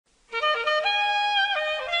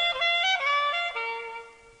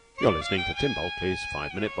You're listening to Tim Bulkeley's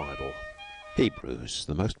 5-Minute Bible. Hebrews,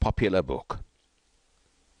 the most popular book.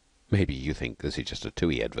 Maybe you think this is just a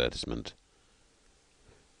TUI advertisement.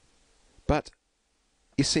 But,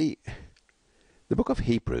 you see, the book of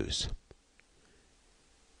Hebrews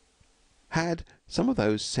had some of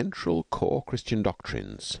those central core Christian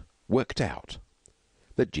doctrines worked out.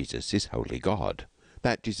 That Jesus is wholly God.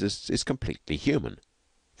 That Jesus is completely human,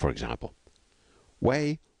 for example.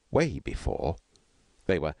 Way before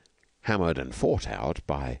they were hammered and fought out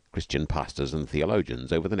by Christian pastors and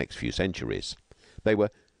theologians over the next few centuries. They were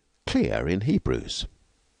clear in Hebrews.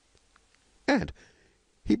 And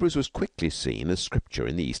Hebrews was quickly seen as scripture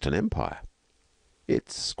in the Eastern Empire.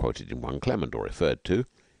 It's quoted in 1 Clement, or referred to.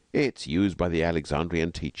 It's used by the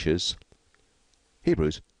Alexandrian teachers.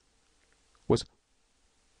 Hebrews was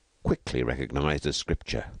quickly recognized as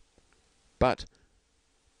scripture. But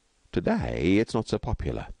today it's not so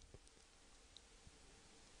popular.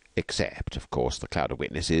 Except, of course, the cloud of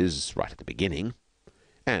witnesses right at the beginning,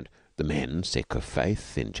 and the men sick of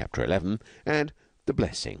faith in chapter 11, and the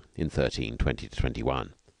blessing in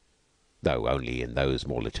 13:20-21. Though only in those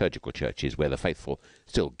more liturgical churches where the faithful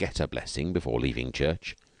still get a blessing before leaving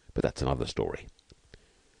church, but that's another story.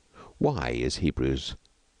 Why is Hebrews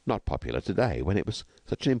not popular today when it was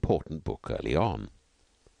such an important book early on?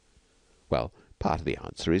 Well, part of the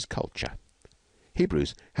answer is culture.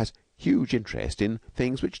 Hebrews has huge interest in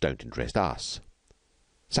things which don't interest us.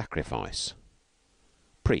 Sacrifice,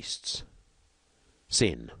 priests,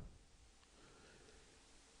 sin,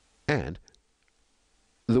 and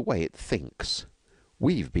the way it thinks.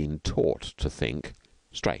 We've been taught to think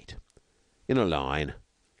straight, in a line,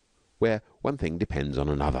 where one thing depends on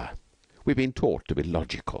another. We've been taught to be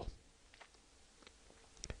logical.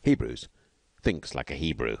 Hebrews thinks like a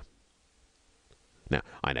Hebrew. Now,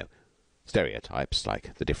 I know stereotypes,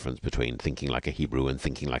 like the difference between thinking like a Hebrew and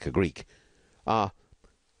thinking like a Greek, are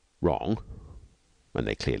wrong, and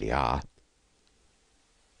they clearly are.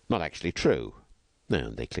 Not actually true,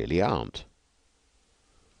 and they clearly aren't.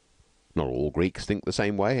 Not all Greeks think the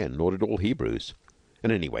same way, and nor did all Hebrews.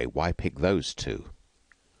 And anyway, why pick those two?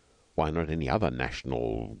 Why not any other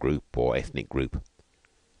national group or ethnic group?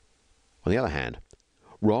 On the other hand,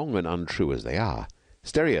 wrong and untrue as they are,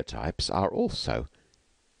 stereotypes are also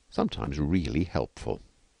sometimes really helpful.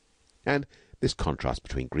 And this contrast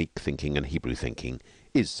between Greek thinking and Hebrew thinking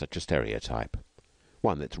is such a stereotype.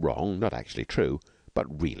 One that's wrong, not actually true,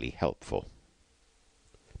 but really helpful.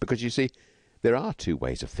 Because you see, there are two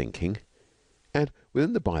ways of thinking, and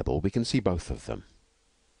within the Bible we can see both of them.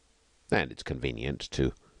 And it's convenient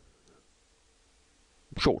to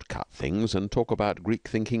shortcut things and talk about Greek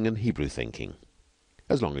thinking and Hebrew thinking,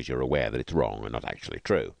 as long as you're aware that it's wrong and not actually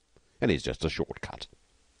true, and is just a shortcut.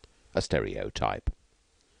 A stereotype.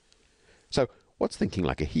 So, what's thinking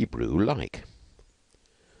like a Hebrew like?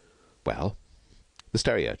 Well, the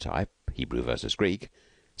stereotype, Hebrew versus Greek,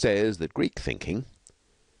 says that Greek thinking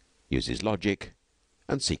uses logic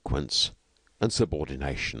and sequence and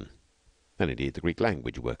subordination. And indeed, the Greek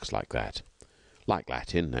language works like that. Like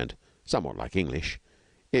Latin and somewhat like English,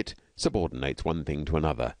 it subordinates one thing to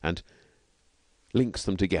another and links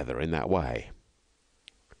them together in that way.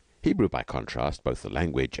 Hebrew, by contrast, both the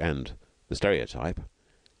language and the stereotype,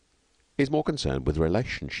 is more concerned with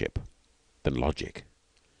relationship than logic,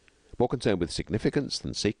 more concerned with significance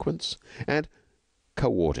than sequence, and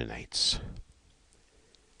coordinates.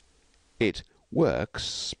 It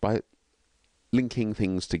works by linking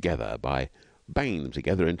things together, by banging them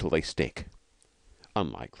together until they stick,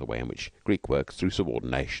 unlike the way in which Greek works through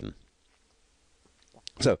subordination.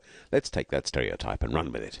 So, let's take that stereotype and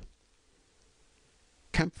run with it.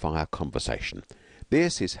 Campfire conversation.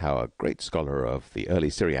 This is how a great scholar of the early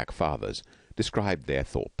Syriac fathers described their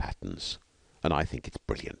thought patterns, and I think it's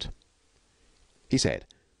brilliant. He said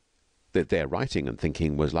that their writing and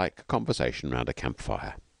thinking was like a conversation round a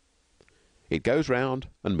campfire. It goes round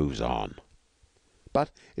and moves on,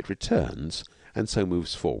 but it returns and so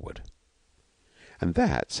moves forward. And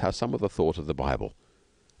that's how some of the thought of the Bible,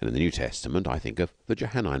 and in the New Testament I think of the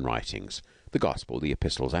Johannine writings, the Gospel, the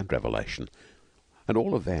Epistles and Revelation, and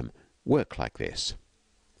all of them work like this.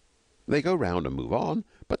 They go round and move on,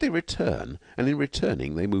 but they return, and in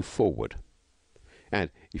returning they move forward.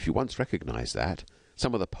 And if you once recognize that,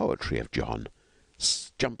 some of the poetry of John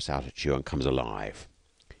jumps out at you and comes alive,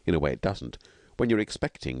 in a way it doesn't when you're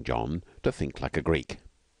expecting John to think like a Greek.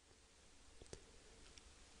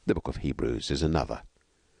 The book of Hebrews is another,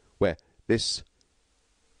 where this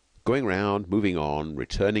going round, moving on,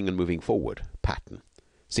 returning and moving forward pattern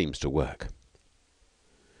seems to work.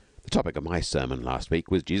 The topic of my sermon last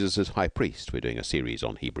week was Jesus as high priest. We're doing a series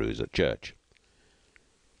on Hebrews at church.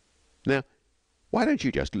 Now, why don't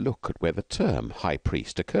you just look at where the term high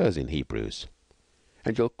priest occurs in Hebrews,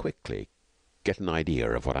 and you'll quickly get an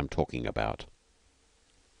idea of what I'm talking about.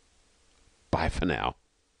 Bye for now.